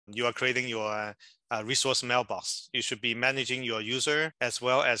You are creating your resource mailbox. You should be managing your user as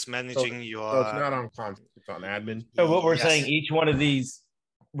well as managing your. So it's not on content, it's on admin. So what we're saying, each one of these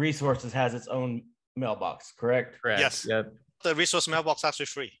resources has its own mailbox, correct? Correct. Yes. Yep. The resource mailbox is actually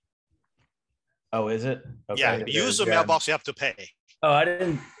free. Oh, is it? Okay. Yeah. User mailbox you have to pay. Oh, I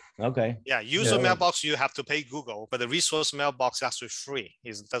didn't. Okay. Yeah. User mailbox you have to pay Google, but the resource mailbox is actually free.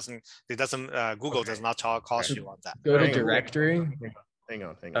 Google does not cost you on that. Go to directory. Hang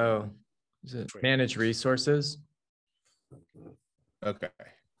on. Oh, is it manage resources? Okay.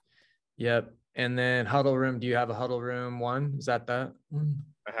 Yep. And then huddle room. Do you have a huddle room one? Is that? I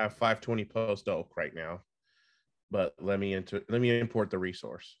have 520 post oak right now, but let me import the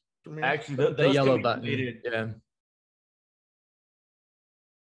resource. Actually, the yellow button. Yeah.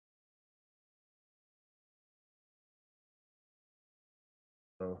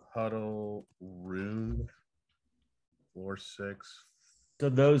 So huddle room floor 6. So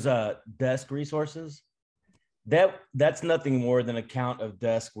those desk resources, that's nothing more than a count of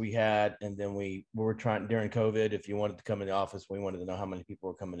desk we had, and then we were trying during COVID. If you wanted to come in the office, we wanted to know how many people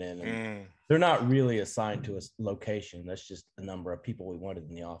were coming in, and they're not really assigned to a location. That's just the number of people we wanted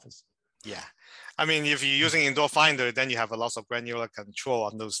in the office. Yeah, I mean, if you're using Indoor Finder, then you have a lot of granular control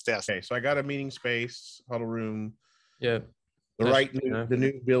on those desks. Okay, so I got a meeting space, huddle room. Yeah. The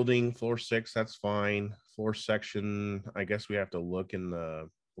new building, floor 6, that's fine. Floor section, I guess we have to look in the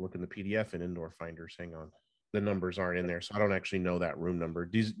PDF in Indoor Finders. Hang on. The numbers aren't in there, so I don't actually know that room number.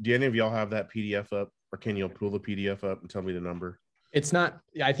 Do any of y'all have that PDF up, or can you pull the PDF up and tell me the number? It's not,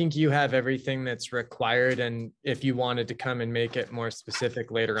 I think you have everything that's required. And if you wanted to come and make it more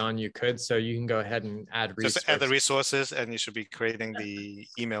specific later on, you could. So you can go ahead and add resources. Just add the resources, and you should be creating the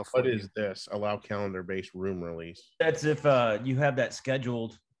email for What is this? Allow calendar-based room release. That's if you have that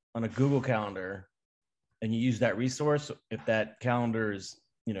scheduled on a Google Calendar and you use that resource. If that calendar is,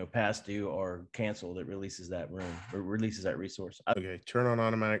 past due or canceled, it releases that room or releases that resource. Okay, turn on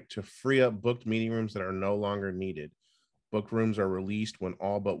automatic to free up booked meeting rooms that are no longer needed. Booked rooms are released when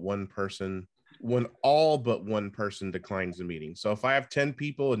all but one person declines the meeting. So if I have 10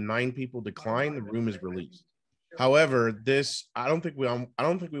 people and 9 people decline, the room is released. However, I don't think we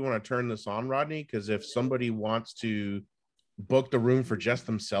want to turn this on, Rodney, because if somebody wants to book the room for just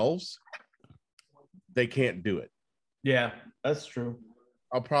themselves, they can't do it. Yeah, that's true.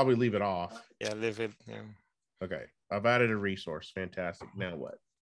 I'll probably leave it off. Yeah, leave it. Yeah. Okay, I've added a resource. Fantastic. Now what?